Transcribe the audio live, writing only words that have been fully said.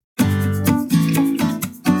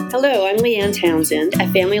Hello, I'm Leanne Townsend,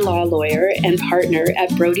 a family law lawyer and partner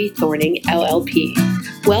at Brody Thorning LLP.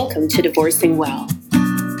 Welcome to Divorcing Well.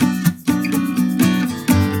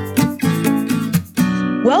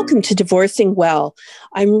 Welcome to Divorcing Well.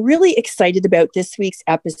 I'm really excited about this week's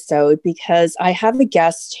episode because I have a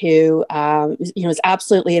guest who, is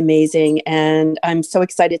absolutely amazing, and I'm so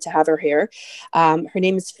excited to have her here. Her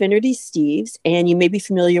name is Finnerty Steeves, and you may be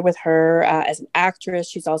familiar with her as an actress.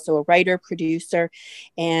 She's also a writer, producer,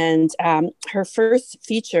 and her first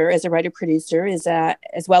feature as a writer-producer is,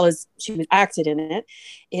 as well as she was acted in it,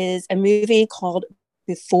 is a movie called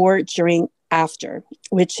Before, During, After,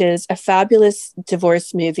 which is a fabulous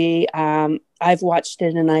divorce movie. I've watched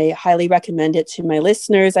it and I highly recommend it to my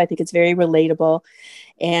listeners. I think it's very relatable.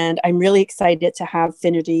 And I'm really excited to have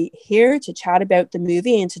Finnerty here to chat about the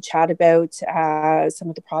movie and to chat about some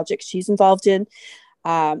of the projects she's involved in.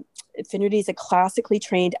 Finnerty is a classically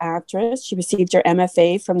trained actress. She received her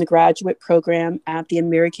MFA from the graduate program at the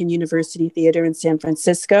American University Theater in San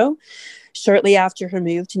Francisco. Shortly after her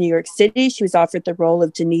move to New York City, she was offered the role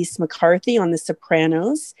of Denise McCarthy on The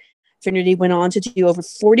Sopranos. Finnerty went on to do over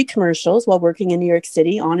 40 commercials while working in New York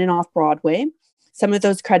City on and off Broadway. Some of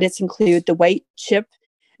those credits include The White Chip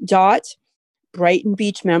Dot, Brighton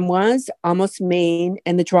Beach Memoirs, Almost Maine,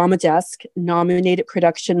 and the Drama Desk nominated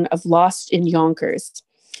production of Lost in Yonkers.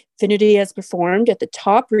 Finnerty has performed at the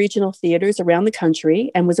top regional theaters around the country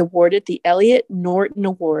and was awarded the Elliot Norton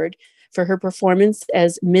Award for her performance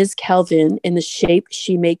as Ms. Kelvin in The Shape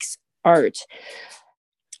She Makes Art.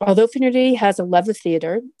 Although Finnerty has a love of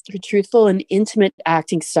theater, her truthful and intimate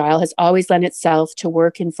acting style has always lent itself to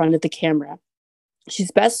work in front of the camera.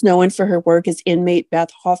 She's best known for her work as inmate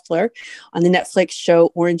Beth Hoffler on the Netflix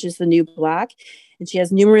show Orange is the New Black, and she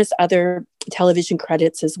has numerous other television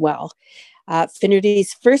credits as well.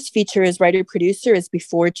 Finnerty's first feature as writer-producer is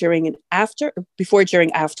Before, During, After,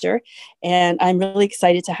 and I'm really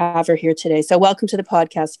excited to have her here today. So welcome to the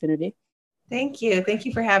podcast, Finnerty. Thank you. Thank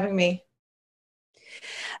you for having me.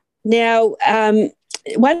 Now,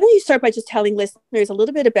 why don't you start by just telling listeners a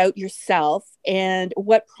little bit about yourself and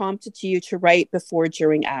what prompted you to write Before,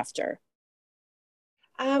 During, After?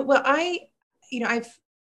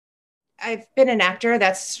 I've been an actor.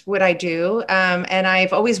 That's what I do. And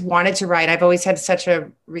I've always wanted to write. I've always had such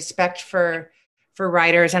a respect for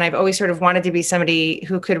writers. And I've always sort of wanted to be somebody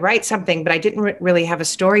who could write something, but I didn't really have a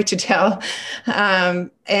story to tell.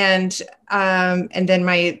 And then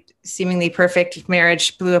my seemingly perfect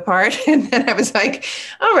marriage blew apart. And then I was like,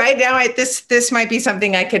 all right, now this might be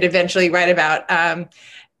something I could eventually write about. I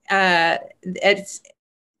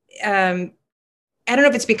don't know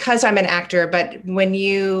if it's because I'm an actor, but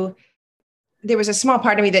there was a small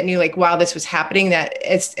part of me that knew, like, while this was happening, that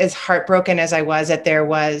as heartbroken as I was, that there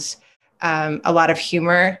was a lot of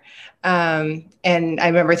humor. And I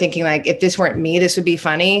remember thinking, like, if this weren't me, this would be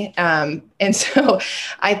funny. And so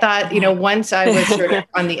I thought, once I was sort of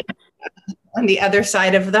on the other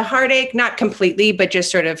side of the heartache, not completely, but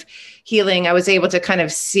just sort of healing, I was able to kind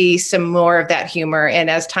of see some more of that humor.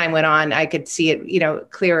 And as time went on, I could see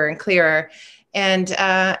it, clearer and clearer. And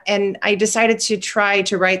I decided to try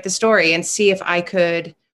to write the story and see if I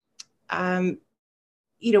could,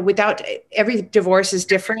 without, every divorce is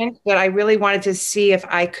different, but I really wanted to see if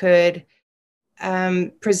I could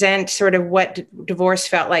present sort of what divorce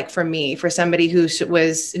felt like for me, for somebody who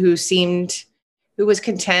was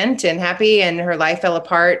content and happy and her life fell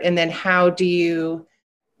apart. And then how does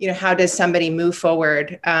somebody move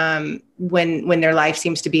forward when their life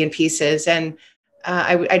seems to be in pieces? And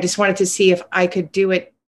I just wanted to see if I could do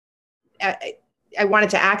it. I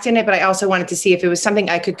wanted to act in it, but I also wanted to see if it was something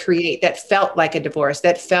I could create that felt like a divorce,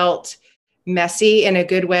 that felt messy in a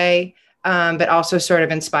good way, but also sort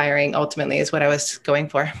of inspiring, ultimately, is what I was going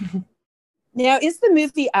for. Now, is the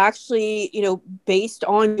movie actually, based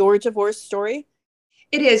on your divorce story?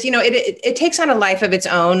 It is. It takes on a life of its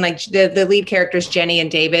own. Like the lead characters, Jenny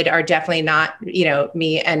and David, are definitely not,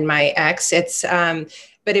 me and my ex. It's,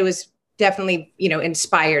 but it was definitely,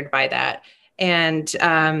 inspired by that. And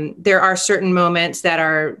there are certain moments that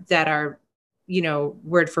are,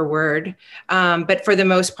 word for word. But for the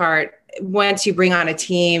most part, once you bring on a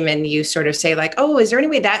team and you sort of say, like, oh, is there any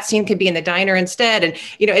way that scene could be in the diner instead? And,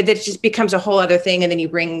 it just becomes a whole other thing. And then you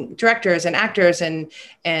bring directors and actors and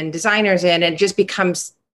designers in, and it just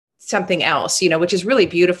becomes something else, which is really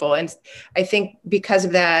beautiful. And I think because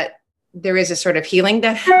of that, there is a sort of healing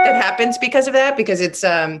that happens because of that, because it's,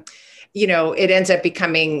 it ends up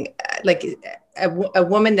becoming like a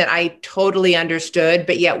woman that I totally understood,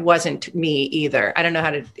 but yet wasn't me either. I don't know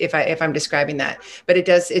how to, if I'm describing that, but it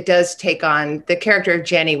does take on, the character of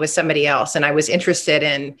Jenny was somebody else. And I was interested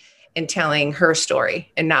in telling her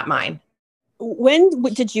story and not mine. When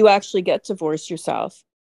did you actually get divorced yourself?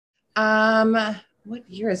 What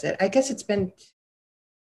year is it? I guess it's been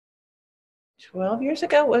 12 years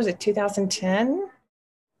ago. What was it? 2010?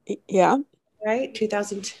 Yeah. Right?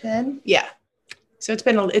 2010. Yeah. So it's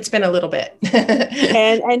been a little bit.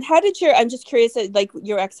 And how did I'm just curious, like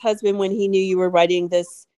your ex-husband, when he knew you were writing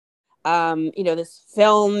this, this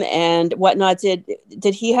film and whatnot, did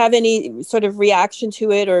he have any sort of reaction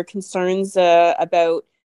to it or concerns about,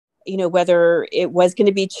 whether it was going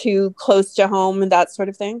to be too close to home and that sort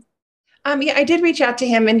of thing? Yeah, I did reach out to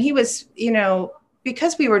him, and he was,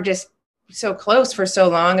 because we were just so close for so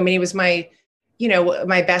long. I mean, he was my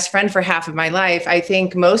best friend for half of my life. I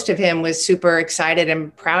think most of him was super excited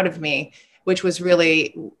and proud of me, which was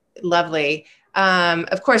really lovely.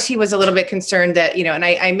 Of course, he was a little bit concerned that, and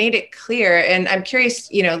I made it clear, and I'm curious,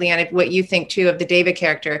 Leanne, what you think too of the David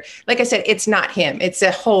character. Like I said, it's not him. It's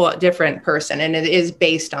a whole different person, and it is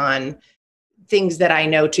based on things that I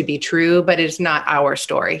know to be true, but it's not our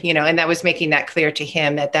story, and that was making that clear to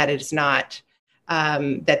him that is not,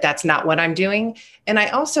 that's not what I'm doing. And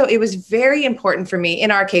it was very important for me in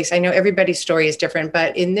our case. I know everybody's story is different,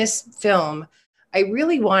 but in this film, I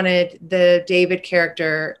really wanted the David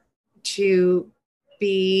character to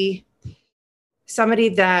be somebody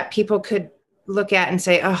that people could look at and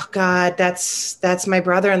say, oh God, that's my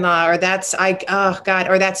brother-in-law, or oh God,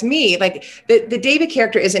 or that's me. Like the David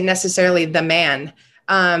character isn't necessarily the man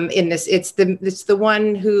in this. It's the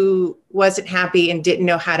one who wasn't happy and didn't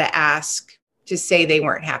know how to ask to say they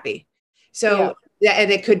weren't happy. So yeah,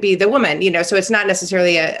 and it could be the woman, so it's not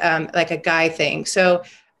necessarily like a guy thing. So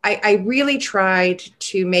I really tried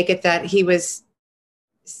to make it that he was,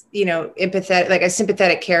 empathetic, like a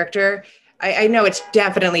sympathetic character. I know it's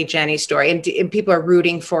definitely Jenny's story, and people are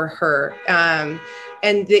rooting for her.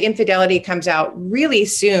 And the infidelity comes out really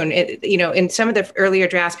soon. In some of the earlier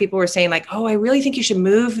drafts, people were saying like, oh, I really think you should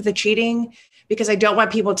move the cheating because I don't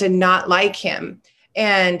want people to not like him.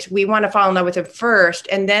 And we want to fall in love with him first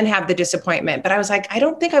and then have the disappointment. But I was like, I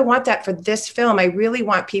don't think I want that for this film. I really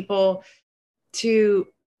want people to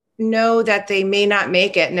know that they may not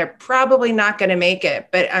make it, and they're probably not going to make it,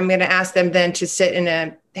 but I'm going to ask them then to sit in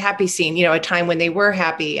a happy scene, a time when they were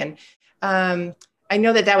happy. And I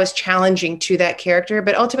know that was challenging to that character,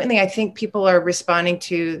 but ultimately I think people are responding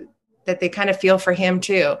to that. They kind of feel for him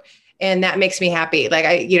too. And that makes me happy.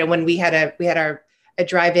 Like when we had a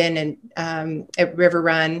drive-in and at River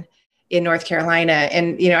Run in North Carolina,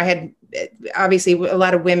 and, I had, obviously a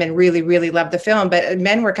lot of women really, really loved the film, but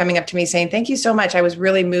men were coming up to me saying, thank you so much. I was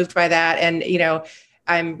really moved by that. And,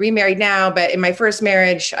 I'm remarried now, but in my first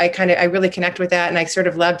marriage, I really connect with that. And I sort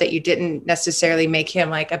of loved that you didn't necessarily make him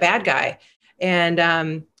like a bad guy. And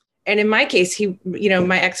in my case, he,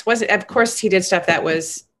 my ex wasn't, of course he did stuff that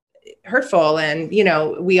was hurtful. And,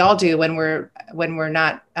 we all do when we're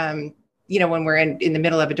not, when we're in the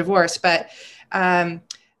middle of a divorce, but,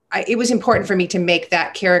 it was important for me to make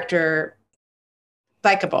that character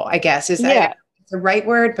likable, I guess. Is that the right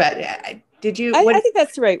word? But did you? I think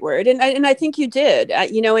that's the right word. And I think you did,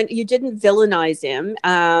 and you didn't villainize him.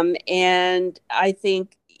 And I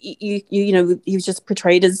think he was just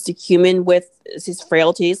portrayed as a human with his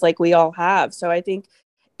frailties like we all have. So I think,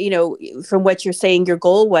 from what you're saying, your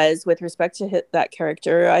goal was with respect to that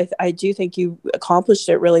character, I do think you accomplished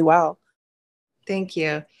it really well. Thank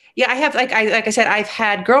you. Yeah, I have, like I said, I've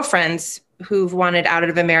had girlfriends who've wanted out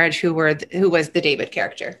of a marriage who was the David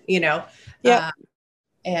character, Yeah.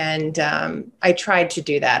 And I tried to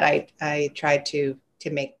do that. I tried to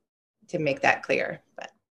make that clear.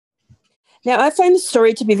 But now I find the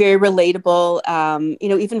story to be very relatable,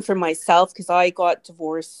 even for myself, because I got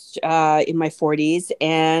divorced in my 40s,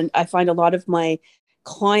 and I find a lot of my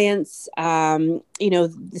clients,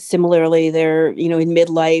 similarly, they're, in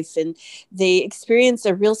midlife, and they experience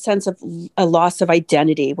a real sense of a loss of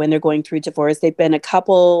identity when they're going through divorce. They've been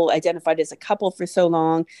identified as a couple for so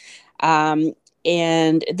long. And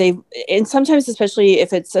sometimes, especially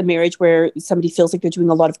if it's a marriage where somebody feels like they're doing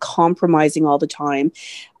a lot of compromising all the time,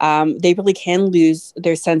 they really can lose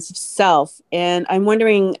their sense of self. And I'm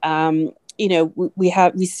wondering,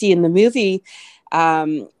 we see in the movie,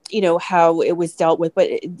 how it was dealt with, but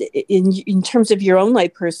in terms of your own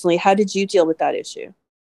life personally, how did you deal with that issue?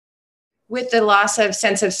 With the loss of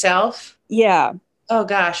sense of self? Yeah. Oh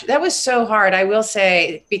gosh, that was so hard, I will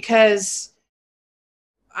say, because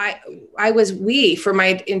I was for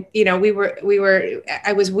my,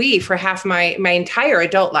 I was for half my entire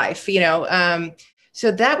adult life,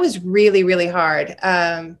 so that was really, really hard.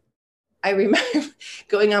 I remember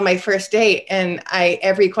going on my first date, and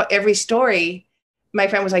every story my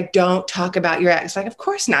friend was like, don't talk about your ex. Like, of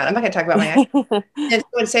course not. I'm not going to talk about my ex. And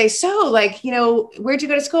would say, so like, where'd you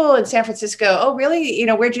go to school? In San Francisco? Oh, really?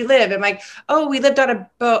 Where'd you live? I'm like, oh, we lived on a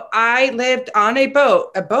boat. I lived on a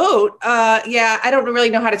boat. Yeah, I don't really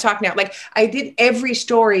know how to talk now. Like I did, every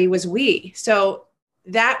story was we. So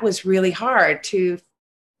that was really hard to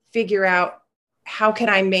figure out how can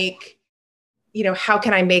I make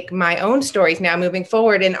my own stories now moving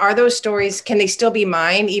forward? And are those stories, can they still be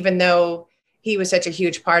mine, even though he was such a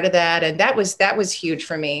huge part of that? And that was huge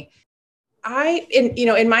for me.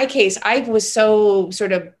 In my case, I was so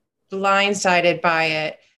sort of blindsided by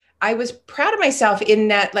it. I was proud of myself in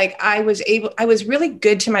that, like, I was really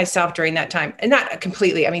good to myself during that time, and not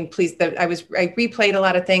completely. I mean, please, I replayed a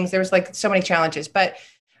lot of things. There was like so many challenges, but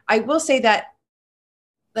I will say that,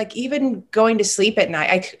 like, even going to sleep at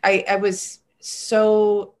night, I was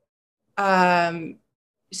so,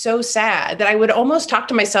 so sad that I would almost talk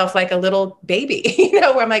to myself like a little baby,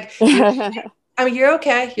 where I'm like, you're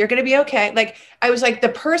okay. You're going to be okay. Like I was like the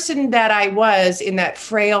person that I was in that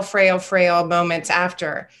frail moments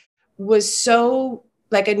after was so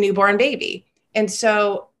like a newborn baby. And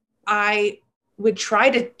so I would try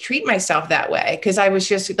to treat myself that way, because I was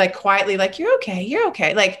just like quietly like, you're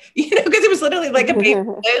okay. Like, because it was literally like a baby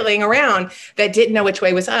laying around that didn't know which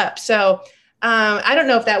way was up. So I don't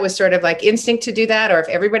know if that was sort of like instinct to do that, or if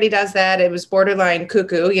everybody does that. It was borderline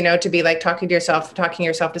cuckoo, to be like talking yourself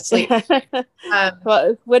to sleep.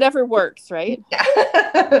 Well, whatever works, right?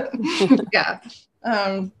 Yeah. Yeah.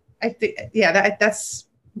 I think, yeah, that's,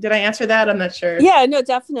 did I answer that? I'm not sure. Yeah, no,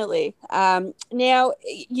 definitely. Now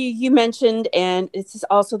you mentioned, and this is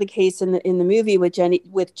also the case in the movie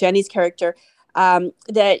with Jenny's character,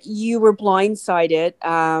 that you were blindsided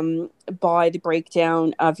by the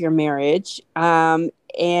breakdown of your marriage, and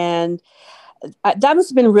that must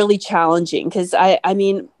have been really challenging, because I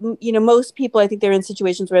mean, most people, I think they're in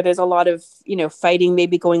situations where there's a lot of fighting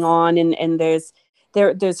maybe going on, and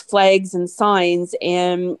there's flags and signs,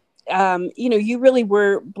 and you really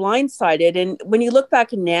were blindsided. And when you look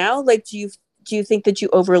back now, like, do you think that you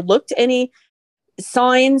overlooked any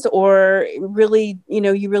signs, or really,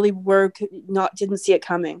 you really didn't see it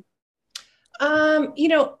coming?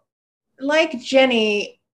 Like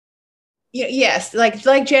Jenny, yes, like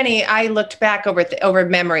Jenny, I looked back over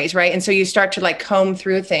memories, right? And so you start to like comb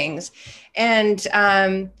through things, and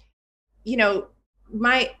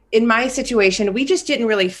in my situation, we just didn't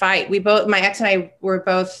really fight. My ex and I were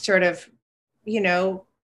both sort of,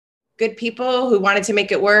 good people who wanted to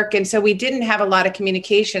make it work, and so we didn't have a lot of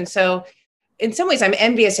communication. So in some ways, I'm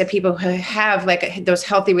envious of people who have like those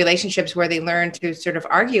healthy relationships where they learn to sort of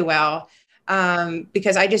argue well,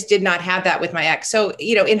 because I just did not have that with my ex. So,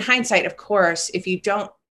 in hindsight, of course, if you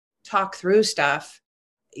don't talk through stuff,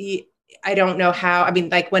 I don't know how. I mean,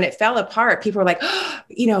 like when it fell apart, people were like,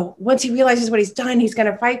 once he realizes what he's done, he's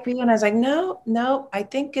going to fight for you. And I was like, no, I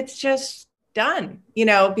think it's just done,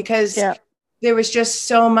 because there was just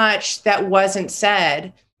so much that wasn't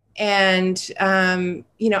said. And, I'm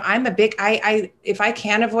a big, if I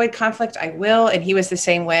can avoid conflict, I will. And he was the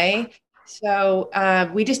same way. So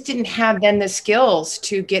we just didn't have then the skills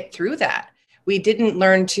to get through that. We didn't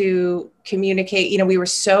learn to communicate. We were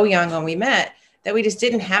so young when we met that we just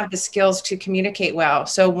didn't have the skills to communicate well.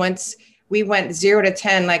 So once we went 0 to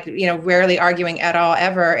 10, like, rarely arguing at all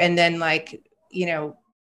ever. And then like, the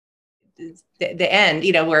end,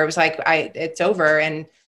 where it was like, it's over. And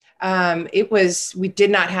we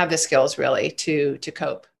did not have the skills really to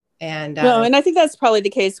cope. And no, and I think that's probably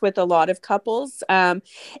the case with a lot of couples. And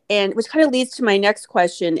which kind of leads to my next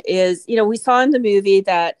question is, we saw in the movie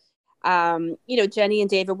that, Jenny and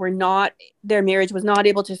David their marriage was not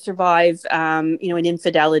able to survive, an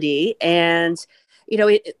infidelity, and,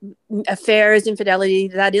 affairs, infidelity,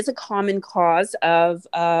 that is a common cause of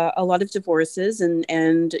a lot of divorces and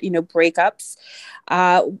breakups.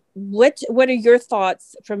 What are your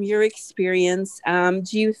thoughts from your experience?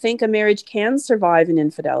 Do you think a marriage can survive an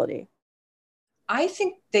infidelity? I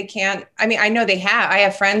think they can. I mean, I know they have. I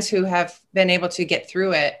have friends who have been able to get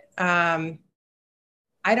through it.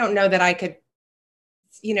 I don't know that I could,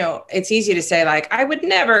 it's easy to say like, I would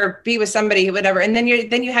never be with somebody who would ever, and then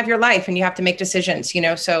you have your life and you have to make decisions,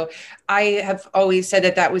 so I have always said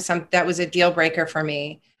that was a deal breaker for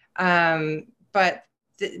me. But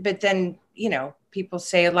then, people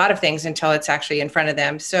say a lot of things until it's actually in front of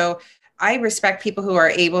them. So I respect people who are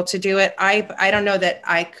able to do it. I don't know that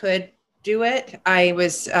I could do it. I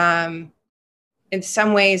was, in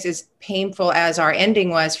some ways, as painful as our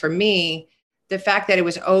ending was for me, the fact that it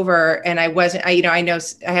was over and I wasn't, I know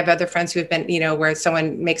I have other friends who have been, where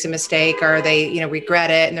someone makes a mistake or they, regret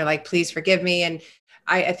it and they're like, please forgive me. And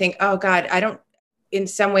I think, oh God, in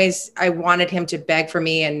some ways I wanted him to beg for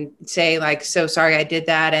me and say like, so sorry I did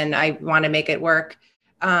that and I want to make it work.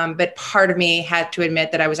 But part of me had to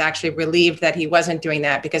admit that I was actually relieved that he wasn't doing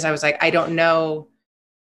that, because I was like, I don't know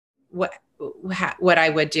what I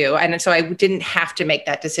would do. And so I didn't have to make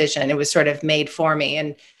that decision. It was sort of made for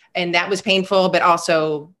me. And that was painful, but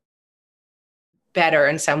also better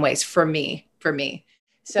in some ways for me.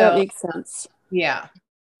 So that makes sense. Yeah.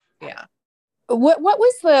 What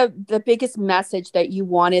was the biggest message that you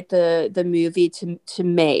wanted the movie to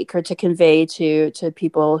make or to convey to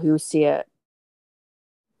people who see it?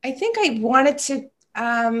 I think I wanted to,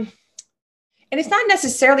 and it's not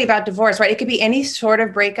necessarily about divorce, right? It could be any sort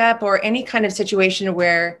of breakup or any kind of situation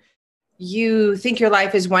where you think your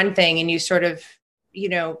life is one thing and you sort of,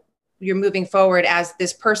 you're moving forward as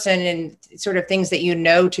this person and sort of things that you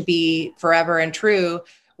know to be forever and true.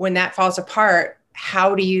 When that falls apart,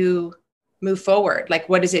 how do you move forward? Like,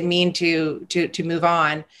 what does it mean to move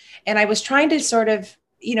on? And I was trying to sort of,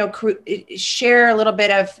 share a little bit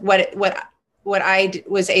of what I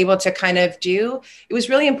was able to kind of do. It was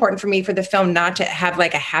really important for me for the film not to have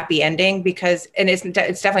like a happy ending, because, and it's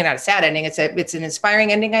definitely not a sad ending. It's an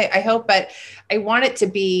inspiring ending, I hope, but I want it to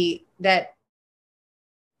be that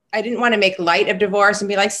I didn't want to make light of divorce and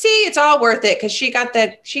be like, see, it's all worth it because she got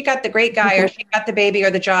the great guy, or she got the baby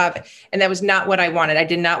or the job. And that was not what I wanted. I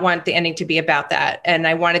did not want the ending to be about that. And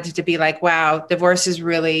I wanted it to be like, wow, divorce is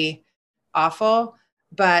really awful,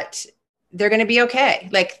 but they're going to be okay.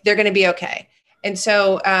 Like, they're going to be okay. And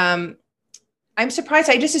so I'm surprised.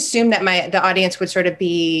 I just assumed that the audience would sort of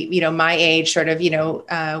be, my age, sort of,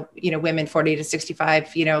 women 40 to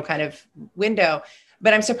 65, kind of window.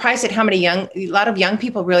 But I'm surprised at how a lot of young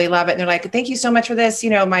people really love it. And they're like, thank you so much for this.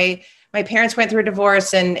 My parents went through a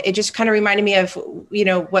divorce, and it just kind of reminded me of,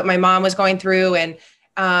 what my mom was going through. And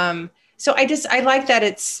so I like that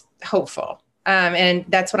it's hopeful. And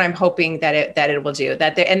that's what I'm hoping that it will do.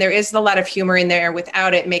 And there is a lot of humor in there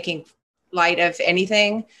without it making light of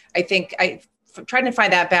anything. I think trying to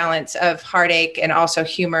find that balance of heartache and also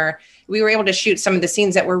humor. We were able to shoot some of the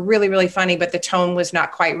scenes that were really, really funny, but the tone was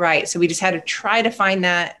not quite right. So we just had to try to find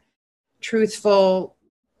that truthful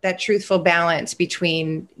balance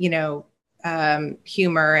between,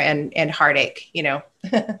 humor and heartache,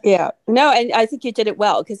 Yeah, no, and I think you did it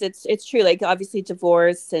well, because it's true. Like, obviously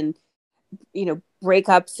divorce and,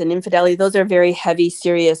 breakups and infidelity, those are very heavy,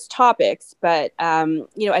 serious topics. But,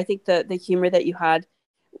 I think the humor that you had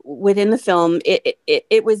within the film,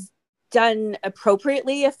 it was done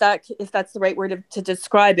appropriately, if that's the right word to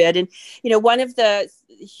describe it. And one of the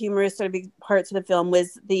humorous sort of parts of the film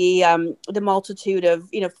was the multitude of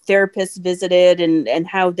therapists visited, and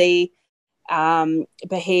how they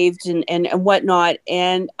behaved and whatnot.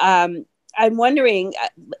 And I'm wondering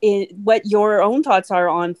what your own thoughts are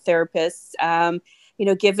on therapists.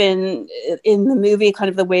 Given in the movie kind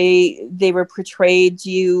of the way they were portrayed, do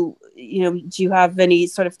you have any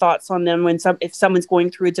sort of thoughts on them if someone's going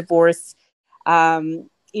through a divorce,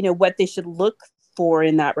 what they should look for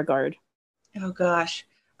in that regard? Oh gosh,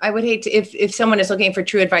 I would hate to, if someone is looking for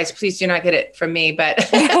true advice, please do not get it from me.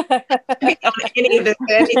 But any of this,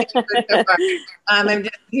 so far. I'm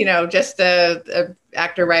just a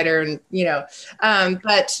actor, writer, and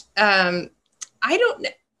but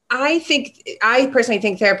I personally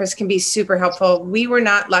think therapists can be super helpful. We were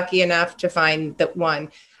not lucky enough to find that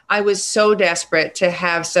one. I was so desperate to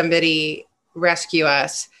have somebody rescue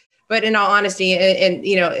us. But in all honesty,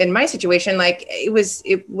 in my situation, like it was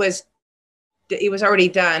already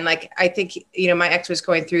done. Like, I think, my ex was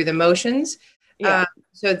going through the motions. Yeah.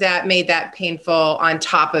 So that made that painful on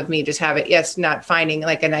top of me just not finding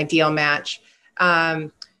like an ideal match.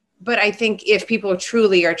 But I think if people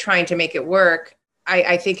truly are trying to make it work,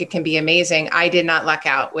 I think it can be amazing. I did not luck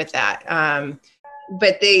out with that.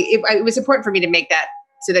 But it was important for me to make that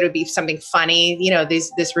so that it would be something funny,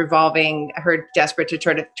 this revolving, her desperate to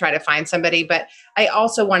try to find somebody. But I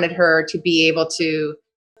also wanted her to be able to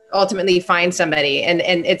ultimately find somebody. And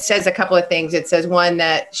it says a couple of things. It says, one,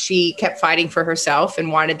 that she kept fighting for herself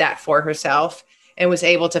and wanted that for herself and was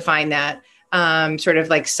able to find that, sort of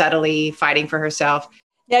like subtly fighting for herself.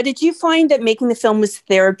 Now, did you find that making the film was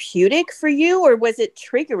therapeutic for you, or was it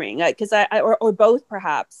triggering? Because or both,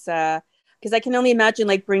 perhaps. Because I can only imagine,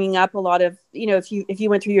 like, bringing up a lot of, if you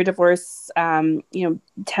went through your divorce, 10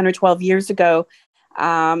 or 12 years ago,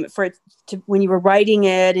 when you were writing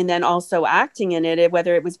it and then also acting in it,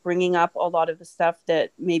 whether it was bringing up a lot of the stuff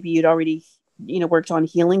that maybe you'd already, worked on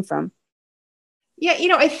healing from. Yeah,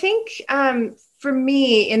 I think for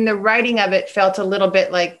me, in the writing of it, felt a little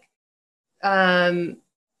bit like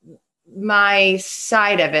my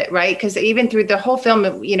side of it, right? Because even through the whole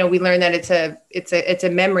film, you know, we learn that it's a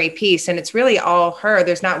memory piece, and it's really all her.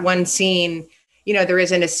 There's not one scene, you know, there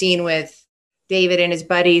isn't a scene with David and his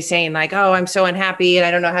buddy saying like, "Oh, I'm so unhappy and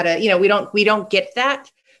I don't know how to," you know, we don't get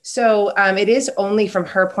that. So it is only from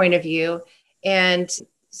her point of view, and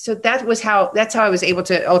so that's how I was able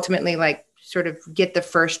to ultimately like sort of get the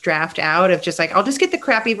first draft out of just like, I'll just get the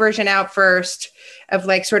crappy version out first of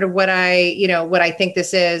like sort of what I think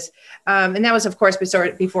this is. And that was, of course,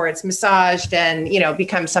 before it's massaged and, you know,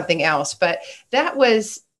 becomes something else. But that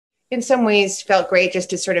was in some ways felt great just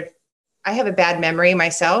to sort of, I have a bad memory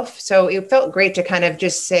myself. So it felt great to kind of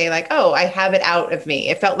just say like, oh, I have it out of me.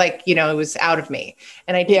 It felt like, you know, it was out of me.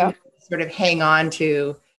 And I didn't sort of hang on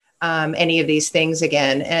to any of these things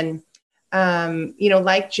again. And, you know,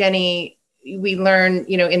 like Jenny, we learn,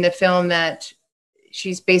 you know, in the film that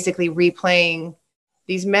she's basically replaying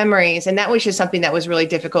these memories. And that was just something that was really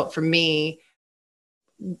difficult for me,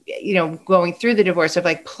 you know, going through the divorce, of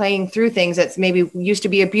like playing through things that's maybe used to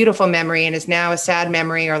be a beautiful memory and is now a sad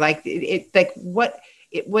memory, or like like what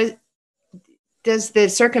it was, does the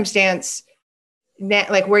circumstance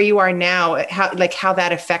like where you are now, how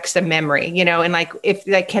that affects the memory, you know, and like, if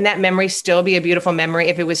like, can that memory still be a beautiful memory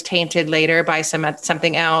if it was tainted later by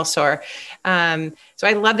something else? Or, so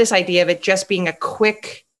I love this idea of it just being a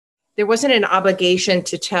quick, there wasn't an obligation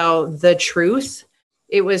to tell the truth.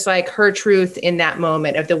 It was like her truth in that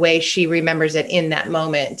moment, of the way she remembers it in that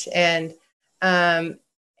moment. And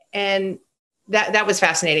that was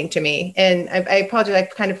fascinating to me. And I apologize, I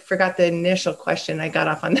kind of forgot the initial question. I got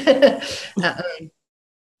off on that.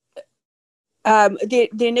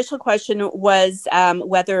 The initial question was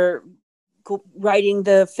whether writing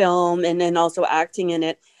the film and then also acting in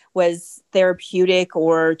it was therapeutic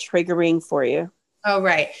or triggering for you. Oh,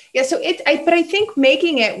 right. Yeah. So but I think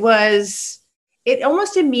making it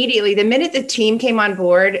almost immediately, the minute the team came on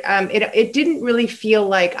board, it didn't really feel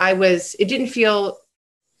like it didn't feel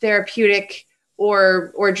therapeutic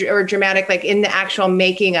or dramatic, like in the actual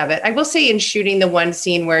making of it. I will say, in shooting the one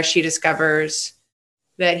scene where she discovers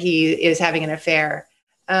that he is having an affair,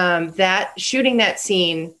 that shooting that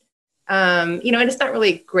scene, you know, and it's not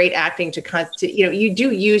really great acting you know, you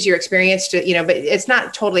do use your experience to, you know, but it's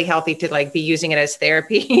not totally healthy to like be using it as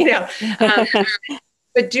therapy, you know.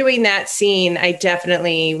 But doing that scene, I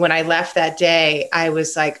definitely, when I left that day, I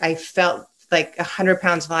was like, I felt like 100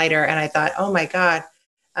 pounds lighter. And I thought, oh my God,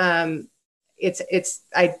 I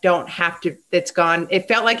don't have to, it's gone. It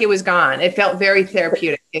felt like it was gone. It felt very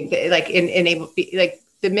therapeutic. Like like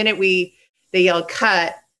the minute they yelled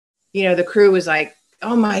cut, you know, the crew was like,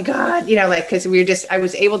 oh my God, you know, like, cause I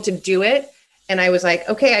was able to do it. And I was like,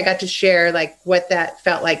 okay, I got to share like what that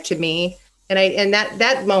felt like to me. And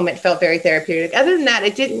that moment felt very therapeutic. Other than that,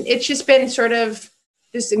 it's just been sort of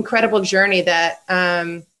this incredible journey that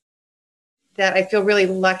I feel really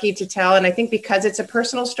lucky to tell. And I think because it's a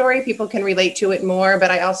personal story, people can relate to it more,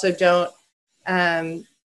 but I also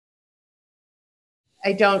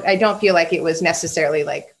I don't feel like it was necessarily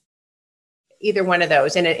like either one of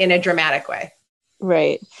those in a dramatic way.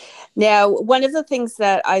 Right. Now, one of the things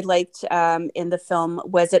that I liked in the film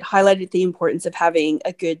was it highlighted the importance of having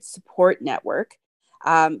a good support network.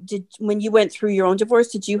 When you went through your own divorce,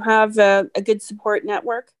 did you have a good support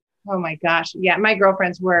network? Oh my gosh. Yeah. My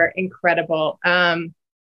girlfriends were incredible.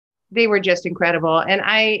 They were just incredible. And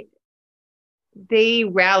they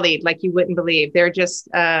rallied like you wouldn't believe. They're just,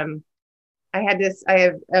 I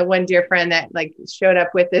have one dear friend that like showed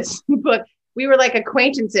up with this book. We were like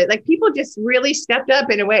acquaintances, like people just really stepped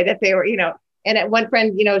up in a way that they were, you know, and at one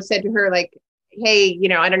friend, you know, said to her like, hey, you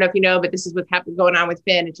know, I don't know if you know, but this is what's going on with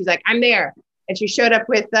Finn. And she's like, I'm there. And she showed up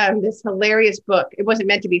with this hilarious book. It wasn't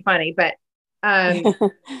meant to be funny, but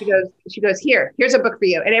she goes, here's a book for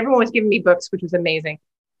you. And everyone was giving me books, which was amazing.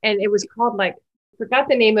 And it was called like, forgot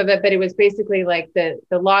the name of it, but it was basically like the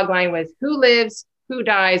log line was who lives, who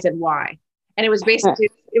dies, and why. And it was basically,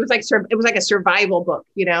 it was like a survival book,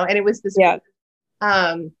 you know, and it was this,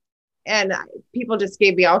 and people just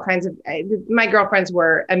gave me all kinds of, my girlfriends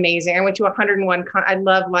were amazing. I went to 101, I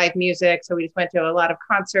love live music. So we just went to a lot of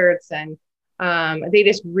concerts, and they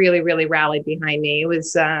just really, really rallied behind me. It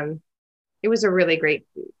was a really great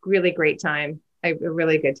time, a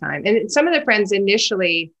really good time. And some of the friends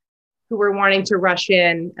initially who were wanting to rush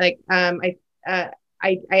in, like I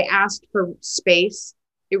asked for space.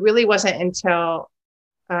 It really wasn't until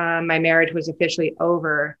my marriage was officially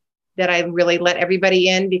over that I really let everybody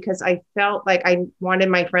in, because I felt like I wanted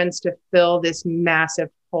my friends to fill this massive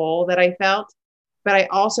hole that I felt. But I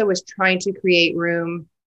also was trying to create room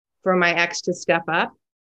for my ex to step up.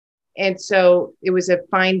 And so it was a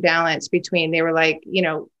fine balance between, they were like, you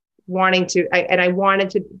know, I wanted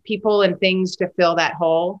to people and things to fill that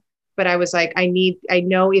hole. But I was like, I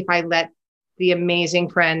know if I let the amazing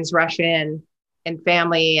friends rush in and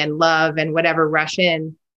family and love and whatever rush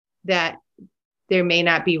in, that there may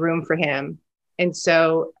not be room for him. And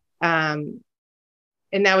so, and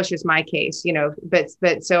that was just my case,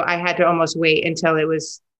 but so I had to almost wait until it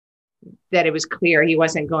was clear he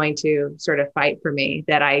wasn't going to sort of fight for me,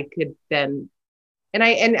 that I could then,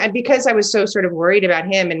 and because I was so sort of worried about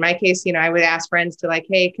him, in my case, I would ask friends to like,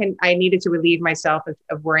 hey, I needed to relieve myself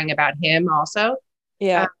of worrying about him also.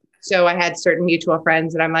 Yeah. So I had certain mutual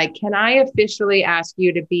friends that I'm like, can I officially ask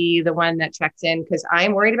you to be the one that checks in? Because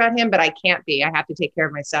I'm worried about him, but I can't be. I have to take care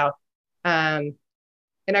of myself. And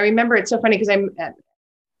I remember it's so funny because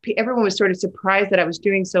everyone was sort of surprised that I was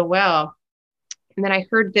doing so well. And then I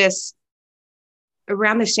heard this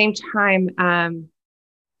around the same time.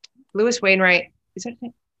 Rufus Wainwright was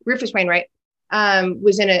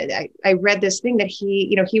in I read this thing that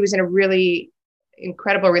he was in a really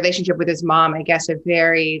incredible relationship with his mom, I guess a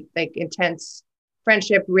very like intense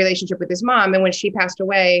friendship relationship with his mom. And when she passed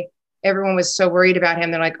away, everyone was so worried about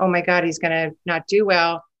him. They're like, oh my God, he's going to not do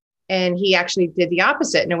well. And he actually did the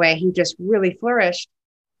opposite in a way. He just really flourished.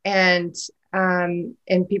 And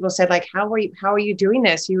people said like, how are you doing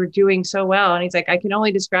this? You were doing so well. And he's like, I can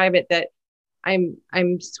only describe it that I'm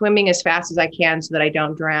swimming as fast as I can so that I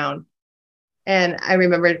don't drown. And I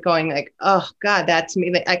remember going like, oh God, that's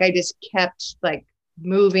me. Like I just kept like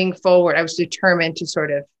moving forward. I was determined to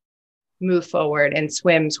sort of move forward and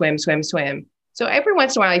swim. So every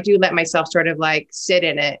once in a while I do let myself sort of like sit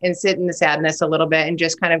in it and sit in the sadness a little bit and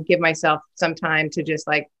just kind of give myself some time to just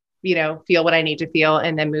like, feel what I need to feel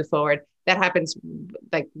and then move forward. That happens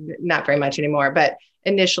like not very much anymore, but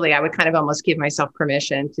initially I would kind of almost give myself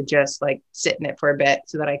permission to just like sit in it for a bit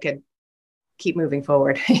so that I could keep moving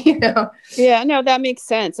forward. Yeah, no, that makes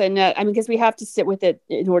sense. And because we have to sit with it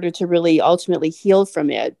in order to really ultimately heal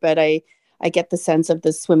from it. But I get the sense of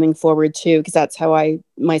the swimming forward too, because that's how I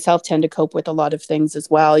myself tend to cope with a lot of things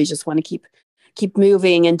as well. You just want to keep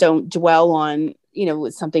moving and don't dwell on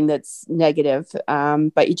something that's negative,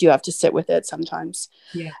 but you do have to sit with it sometimes.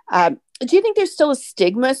 Yeah. Do you think there's still a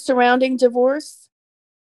stigma surrounding divorce?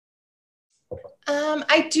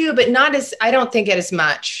 I do, but I don't think it as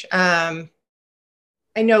much.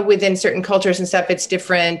 I know within certain cultures and stuff, it's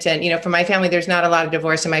different. And, for my family, there's not a lot of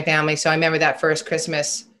divorce in my family. So I remember that first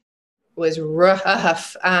Christmas was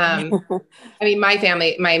rough. My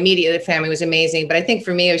immediate family was amazing. But I think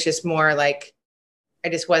for me, it was just more like, I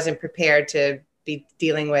just wasn't prepared to be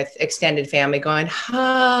dealing with extended family going,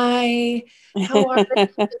 hi, how are you?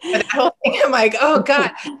 That whole thing, I'm like, oh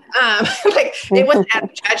God. Like it wasn't out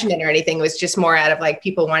of judgment or anything. It was just more out of like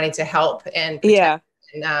people wanting to help and protect.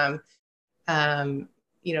 Yeah. And,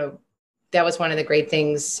 that was one of the great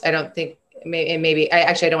things. I don't think maybe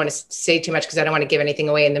I don't want to say too much because I don't want to give anything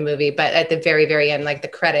away in the movie, but at the very, very end, like the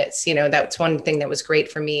credits, that's one thing that was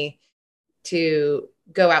great for me to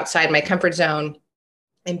go outside my comfort zone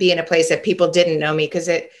and be in a place that people didn't know me. Cause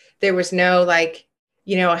there was no like,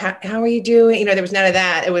 how are you doing? There was none of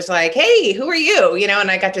that. It was like, hey, who are you?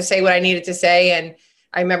 And I got to say what I needed to say. And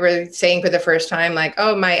I remember saying for the first time, like,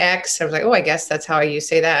 oh, my ex. I was like, oh, I guess that's how you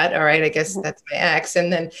say that. All right. I guess that's my ex.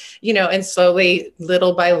 And then, and slowly,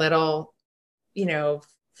 little by little,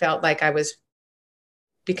 felt like I was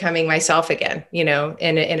becoming myself again, in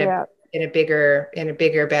a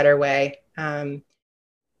bigger, better way.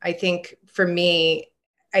 I think for me,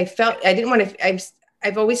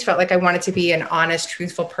 I've always felt like I wanted to be an honest,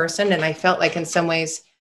 truthful person. And I felt like in some ways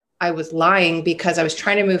I was lying because I was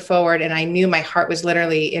trying to move forward and I knew my heart was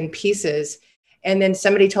literally in pieces. And then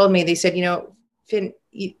somebody told me, they said, Finn,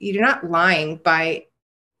 you're not lying by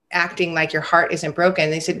acting like your heart isn't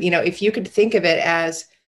broken. They said, if you could think of it as,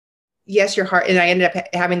 yes, your heart, and I ended up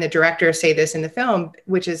having the director say this in the film,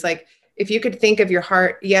 which is like, if you could think of your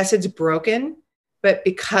heart, yes, it's broken, but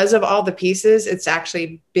because of all the pieces, it's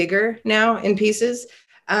actually bigger now in pieces.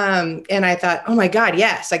 And I thought, oh my God,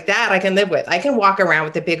 yes, like that I can live with. I can walk around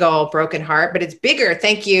with a big old broken heart, but it's bigger.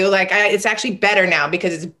 Thank you. Like it's actually better now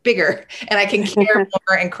because it's bigger and I can care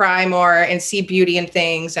more and cry more and see beauty in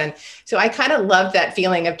things. And so I kind of loved that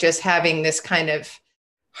feeling of just having this kind of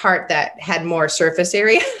heart that had more surface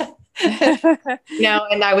area.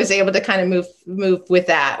 And I was able to kind of move with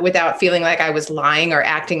that without feeling like I was lying or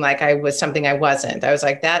acting like I was something I wasn't. I was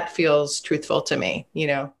like, that feels truthful to me,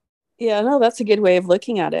 Yeah, no, that's a good way of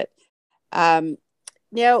looking at it.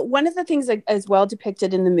 Now, one of the things that is well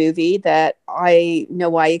depicted in the movie that I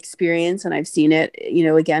know I experience, and I've seen it,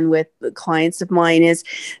 again with clients of mine, is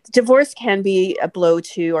divorce can be a blow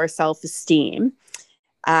to our self-esteem.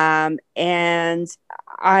 And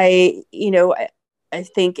I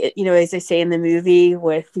think, as I say in the movie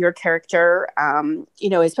with your character,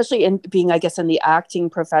 especially in being, I guess, in the acting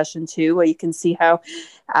profession too, where you can see how,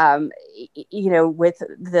 with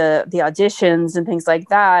the auditions and things like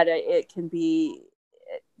that, it can be,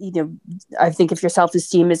 I think if your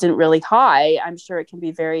self-esteem isn't really high, I'm sure it can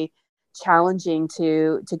be very challenging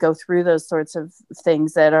to go through those sorts of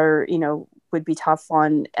things that are, would be tough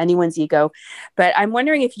on anyone's ego. But I'm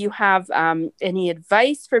wondering if you have any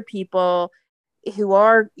advice for people who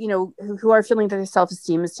are, who are feeling that their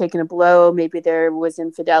self-esteem is taken a blow. Maybe there was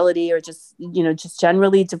infidelity or just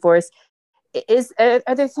generally divorce.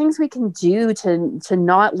 Are there things we can do to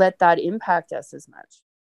not let that impact us as much?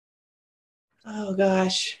 Oh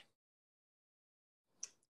gosh.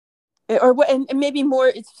 Or what, and maybe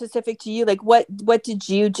more specific to you, like what did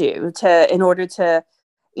you do in order to,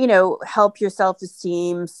 help your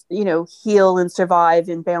self-esteem, heal and survive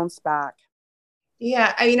and bounce back?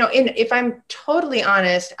 Yeah, if I'm totally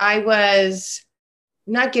honest, I was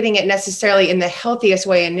not getting it necessarily in the healthiest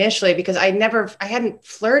way initially because I hadn't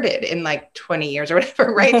flirted in like 20 years or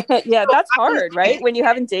whatever, right? Yeah, that's hard, right? When you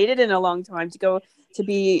haven't dated in a long time to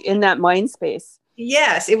be in that mind space.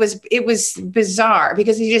 Yes, it was bizarre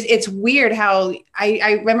because it's weird how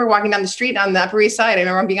I remember walking down the street on the Upper East Side. I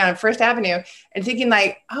remember being on First Avenue and thinking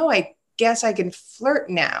like, oh, I guess I can flirt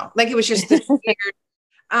now. Like it was just this weird.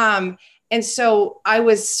 And so I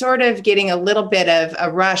was sort of getting a little bit of a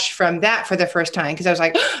rush from that for the first time because I was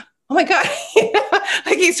like, oh my God,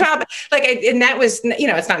 like he's talking, like, and that was,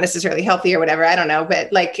 it's not necessarily healthy or whatever. I don't know,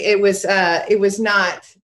 but like it was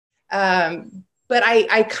not. But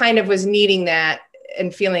I kind of was needing that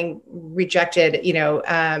and feeling rejected,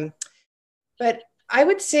 but I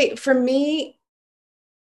would say for me,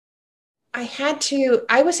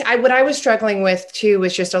 what I was struggling with too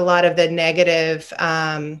was just a lot of the negative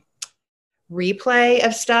replay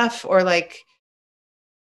of stuff, or like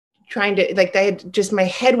trying to, like, my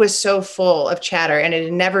head was so full of chatter and it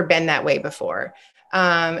had never been that way before.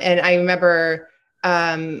 And I remember,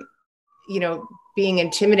 being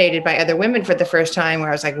intimidated by other women for the first time, where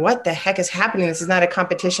I was like, what the heck is happening? This is not a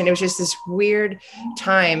competition. It was just this weird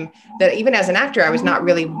time that even as an actor, I was not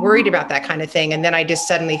really worried about that kind of thing. And then I just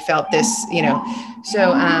suddenly felt this,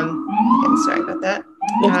 so I'm sorry about that.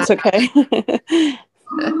 It's okay.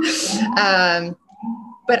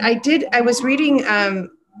 But I was reading, do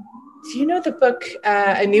you know the book,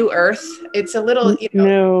 A New Earth? It's a little,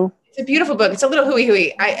 no. It's a beautiful book. It's a little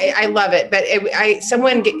hooey. I love it, but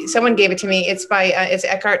someone gave it to me. It's by, it's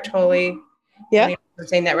Eckhart Tolle. Yeah. I'm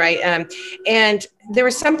saying that right. And there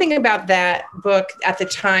was something about that book at the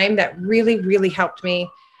time that really, really helped me.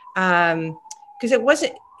 Because it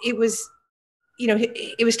was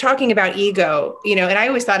talking about ego, and I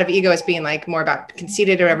always thought of ego as being like more about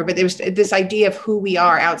conceited or whatever, but there was this idea of who we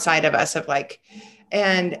are outside of us, of like,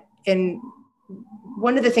 and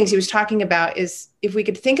one of the things he was talking about is if we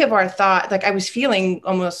could think of our thought, like I was feeling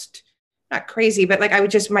almost not crazy, but like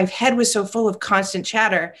my head was so full of constant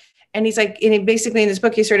chatter. And he's like, and basically in this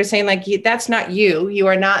book, he's sort of saying like, that's not you. You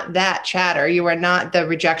are not that chatter. You are not the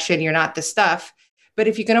rejection. You're not the stuff. But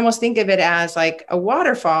if you can almost think of it as like a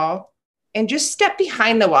waterfall and just step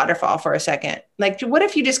behind the waterfall for a second, like what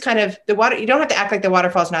if you just kind of you don't have to act like the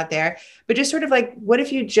waterfall's not there, but just sort of like, what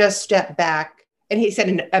if you just step back? And he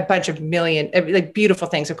said a bunch of like beautiful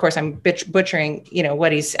things. Of course, I'm butchering,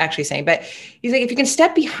 what he's actually saying. But he's like, if you can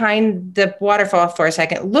step behind the waterfall for a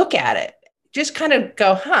second, look at it, just kind of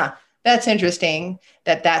go, that's interesting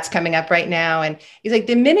that's coming up right now. And he's like,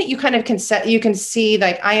 the minute you kind of you can see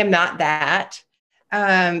like, I am not that,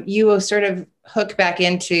 you will sort of hook back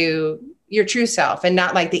into your true self and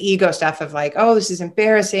not like the ego stuff of like, oh, this is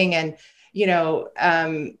embarrassing. And,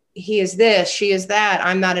 he is this, she is that,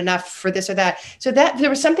 I'm not enough for this or that. So that there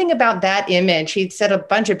was something about that image. He said a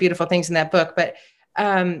bunch of beautiful things in that book, but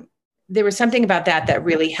there was something about that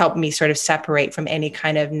really helped me sort of separate from any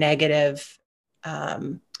kind of negative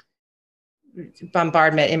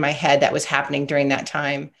bombardment in my head that was happening during that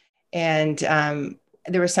time. And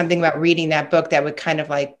there was something about reading that book that would kind of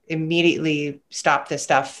like immediately stop the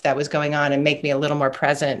stuff that was going on and make me a little more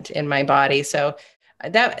present in my body. So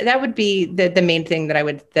that would be the main thing that I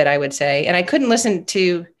would say. And I couldn't listen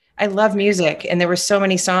to, I love music and there were so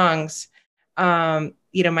many songs. My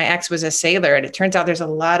ex was a sailor and it turns out there's a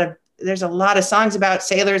lot of songs about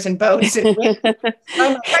sailors and boats. And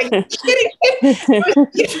I'm like, are you kidding?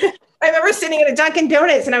 I remember sitting at a Dunkin'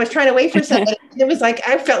 Donuts and I was trying to wait for something. It was like,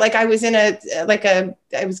 I felt like I was in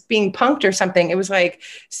I was being punked or something. It was like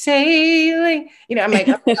sailing, I'm like,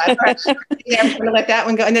 oh God, I'm trying to let that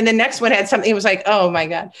one go. And then the next one had something, it was like, oh my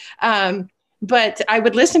God. But I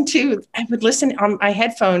would listen on my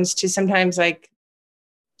headphones to sometimes like,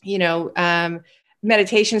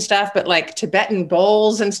 meditation stuff, but like Tibetan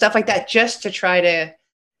bowls and stuff like that, just to try to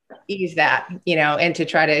ease that, and to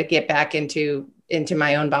try to get back into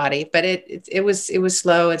my own body. But it was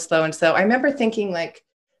slow and slow and slow. I remember thinking like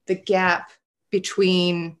the gap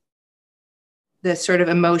between the sort of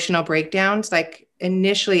emotional breakdowns, like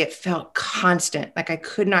initially it felt constant, like I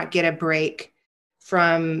could not get a break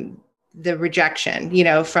from the rejection,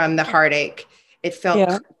 from the heartache. It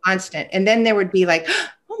felt constant. And then there would be like,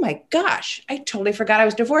 oh my gosh, I totally forgot I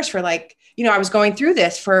was divorced for like, I was going through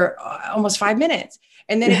this for almost 5 minutes.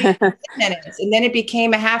 And then it became 10 minutes, and then it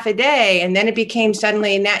became a half a day. And then it became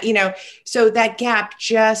suddenly, so that gap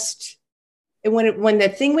just, when the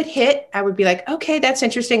thing would hit, I would be like, okay, that's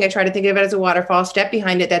interesting. I try to think of it as a waterfall, step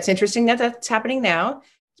behind it. That's interesting that that's happening now.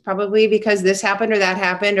 It's probably because this happened or that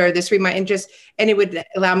happened, or this and it would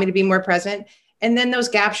allow me to be more present. And then those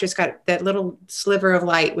gaps just got, that little sliver of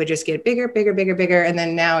light would just get bigger, bigger, bigger, bigger. And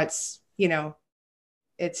then now it's,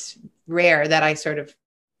 it's rare that I sort of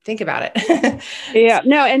think about it. Yeah,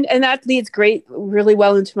 no, and that leads really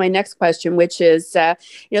well into my next question, which is,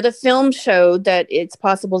 the film showed that it's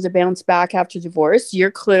possible to bounce back after divorce. You're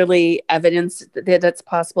clearly evidence that that's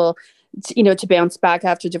possible, to bounce back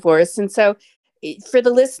after divorce. And so, for the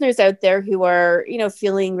listeners out there who are,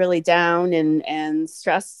 feeling really down and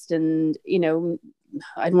stressed, and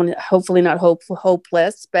I don't want to, hopefully not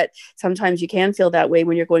hopeless, but sometimes you can feel that way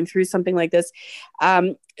when you're going through something like this.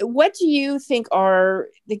 What do you think are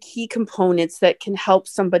the key components that can help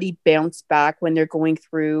somebody bounce back when they're going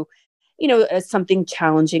through, something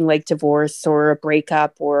challenging like divorce or a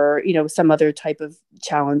breakup, or, some other type of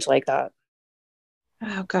challenge like that?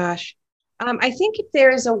 Oh gosh. I think if there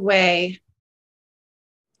is a way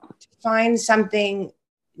to find something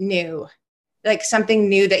new, like something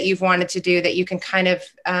new that you've wanted to do that you can kind of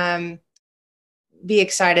be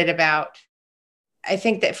excited about. I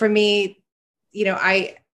think that for me,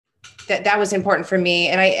 that was important for me.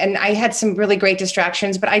 And I had some really great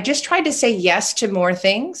distractions, but I just tried to say yes to more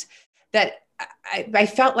things that I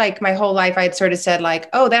felt like my whole life I had sort of said like,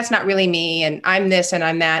 oh, that's not really me. And I'm this and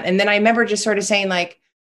I'm that. And then I remember just sort of saying like,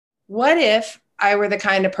 what if I were the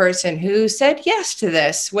kind of person who said yes to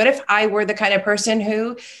this? What if I were the kind of person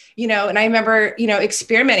who, and I remember,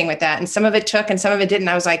 experimenting with that, and some of it took and some of it didn't.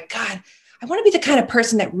 I was like, God, I want to be the kind of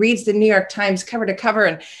person that reads the New York Times cover to cover.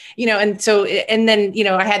 And, and so, and then,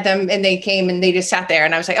 I had them and they came and they just sat there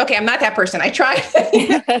and I was like, okay, I'm not that person. I tried,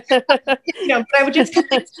 but I would just kind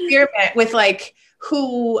of experiment with like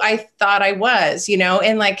who I thought I was,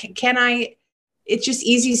 and like, it's just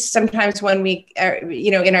easy sometimes when we are,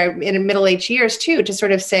 in our middle-aged years too, to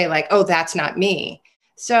sort of say like, oh, that's not me.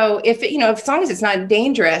 So if, as long as it's not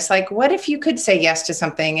dangerous, like what if you could say yes to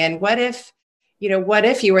something? And what if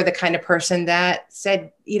you were the kind of person that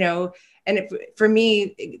said, for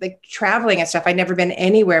me, like traveling and stuff, I'd never been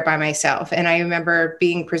anywhere by myself. And I remember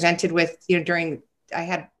being presented with, I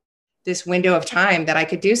had this window of time that I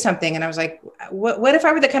could do something. And I was like, what if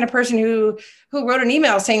I were the kind of person who wrote an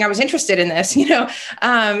email saying I was interested in this,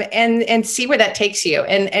 and see where that takes you.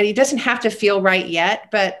 And it doesn't have to feel right yet,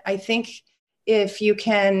 but I think if you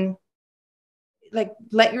can like,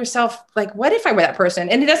 let yourself, like, what if I were that person?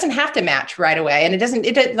 And it doesn't have to match right away. And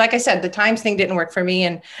like I said, the Times thing didn't work for me.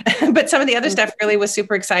 And, but some of the other stuff really was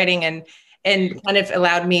super exciting and kind of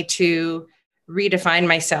allowed me to redefine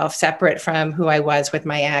myself separate from who I was with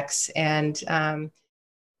my ex. And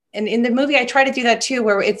in the movie, I try to do that too,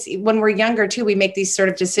 where it's when we're younger too, we make these sort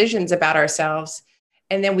of decisions about ourselves.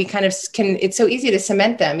 And then we kind of it's so easy to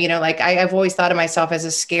cement them, like I've always thought of myself as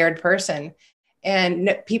a scared person.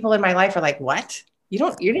 And people in my life are like, what? You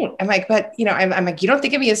don't, I'm like, but I'm like, you don't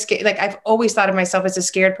think of me as scared. Like I've always thought of myself as a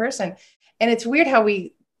scared person. And it's weird how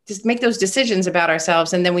we just make those decisions about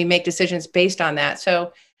ourselves. And then we make decisions based on that.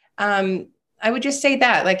 So I would just say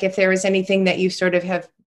that, like, if there was anything that you sort of have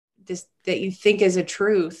this, that you think is a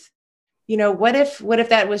truth, what if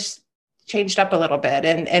that was changed up a little bit,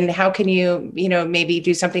 and how can you, maybe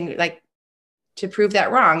do something like to prove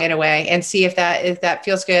that wrong in a way, and see if that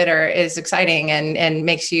feels good or is exciting and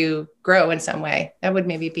makes you grow in some way. That would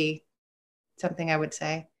maybe be something I would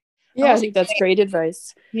say. Yeah, I think that's great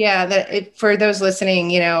advice. Yeah, for those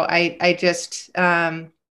listening, I just,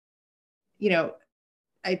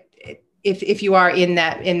 if you are in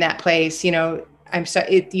that place,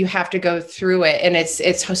 you have to go through it, and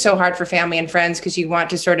it's so hard for family and friends because you want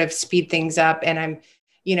to sort of speed things up. And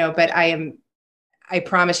but I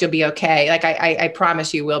promise you'll be okay. Like I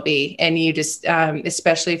promise you will be. And you just,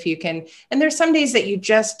 especially if you can, and there's some days that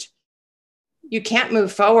you can't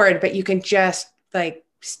move forward, but you can just like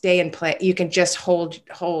stay in place. You can just hold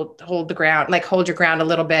the ground, like hold your ground a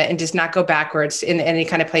little bit and just not go backwards in any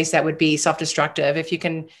kind of place that would be self-destructive. If you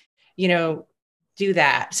can, do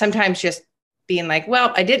that. Sometimes just being like,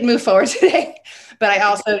 well, I didn't move forward today, but I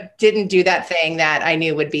also didn't do that thing that I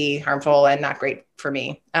knew would be harmful and not great for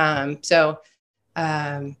me. Like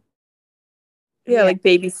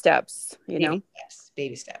baby steps,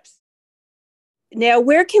 baby steps. Now,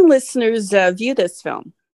 where can listeners view this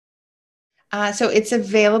film? So it's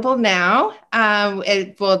available now. By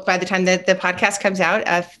the time that the podcast comes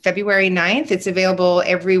out, February 9th, it's available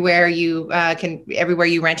everywhere everywhere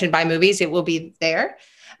you rent and buy movies, it will be there.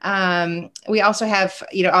 We also have,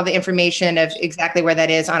 all the information of exactly where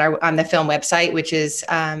that is on the film website, which is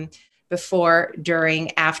before,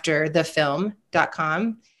 during, after the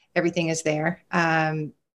film.com. Everything is there.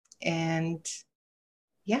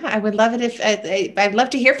 Yeah, I would love it I'd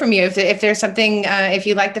love to hear from you. If there's something, if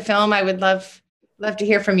you like the film, I would love to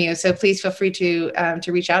hear from you. So please feel free to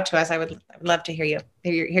reach out to us. I would love to hear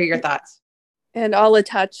your thoughts. And I'll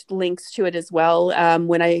attach links to it as well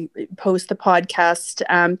when I post the podcast.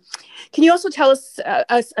 Can you also tell us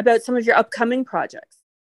about some of your upcoming projects?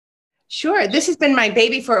 Sure. This has been my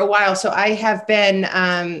baby for a while. So I have been,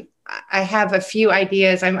 I have a few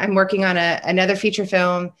ideas. I'm working on another feature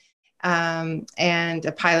film. And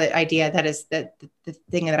a pilot idea that is the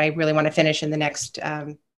thing that I really want to finish in the next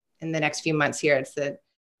few months here. It's a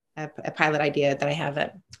pilot idea that I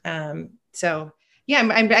have. So yeah,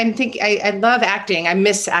 I'm thinking, I love acting. I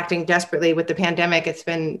miss acting desperately with the pandemic. It's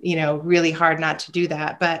been, really hard not to do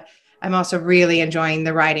that, but I'm also really enjoying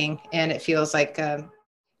the writing, and it feels like,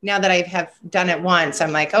 now that I have done it once,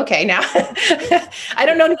 I'm like, okay, now I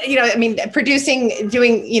don't know, doing the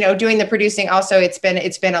producing also, it's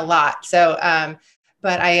been a lot. So,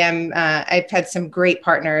 but I've had some great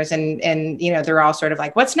partners and they're all sort of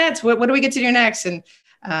like, what's next? What do we get to do next? And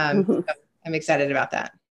so I'm excited about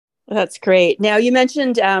that. That's great. Now you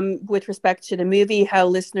mentioned with respect to the movie, how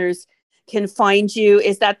listeners can find you.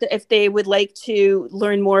 Is that if they would like to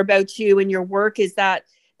learn more about you and your work, is that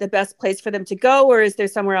the best place for them to go, or is there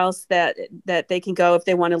somewhere else that they can go if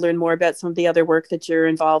they want to learn more about some of the other work that you're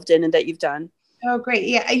involved in and that you've done? Oh, great.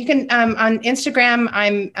 Yeah, you can on Instagram,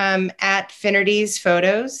 I'm at Finnerty's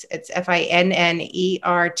Photos. It's FINNERTYS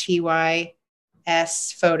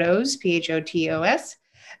Photos, PHOTOS.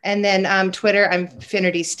 And then Twitter, I'm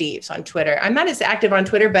Finnerty Steves on Twitter. I'm not as active on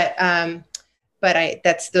Twitter, but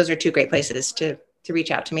those are two great places to reach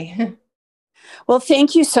out to me. Well,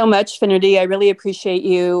 thank you so much, Finnerty. I really appreciate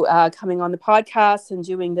you coming on the podcast and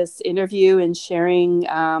doing this interview and sharing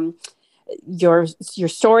your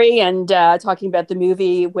story and talking about the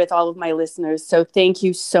movie with all of my listeners. So thank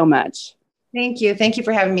you so much. Thank you. Thank you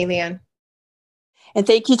for having me, Leanne. And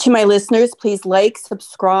thank you to my listeners. Please like,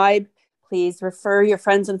 subscribe. Please refer your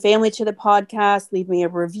friends and family to the podcast. Leave me a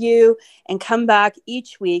review and come back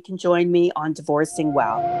each week and join me on Divorcing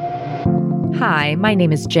Well. Hi, my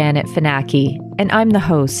name is Janet Finacki, and I'm the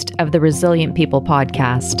host of the Resilient People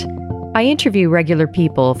podcast. I interview regular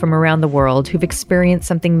people from around the world who've experienced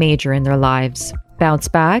something major in their lives,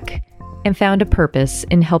 bounced back, and found a purpose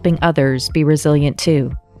in helping others be resilient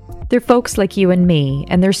too. They're folks like you and me,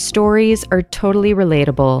 and their stories are totally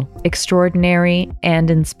relatable, extraordinary,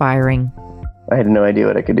 and inspiring. I had no idea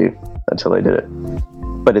what I could do until I did it.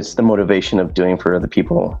 But it's the motivation of doing for other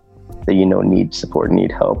people that need support,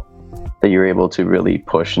 need help, that you're able to really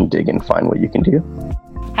push and dig and find what you can do.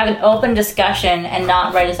 Have an open discussion and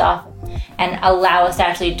not write us off and allow us to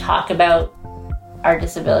actually talk about our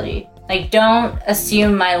disability. Like, don't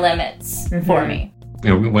assume my limits for me.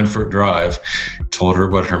 We went for a drive, told her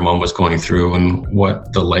what her mom was going through and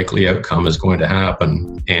what the likely outcome is going to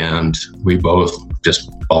happen. And we both just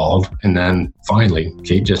bawled. And then finally,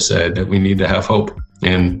 Kate just said that we need to have hope.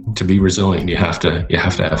 And to be resilient, you have to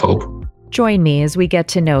have hope. Join me as we get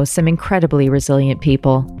to know some incredibly resilient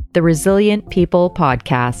people. The Resilient People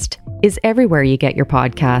podcast is everywhere you get your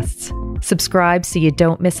podcasts. Subscribe so you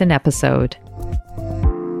don't miss an episode.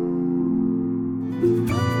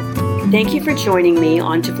 Thank you for joining me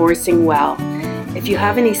on Divorcing Well. If you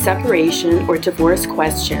have any separation or divorce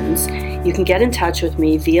questions, you can get in touch with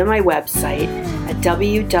me via my website at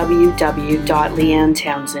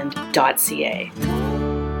www.leannetownsend.ca.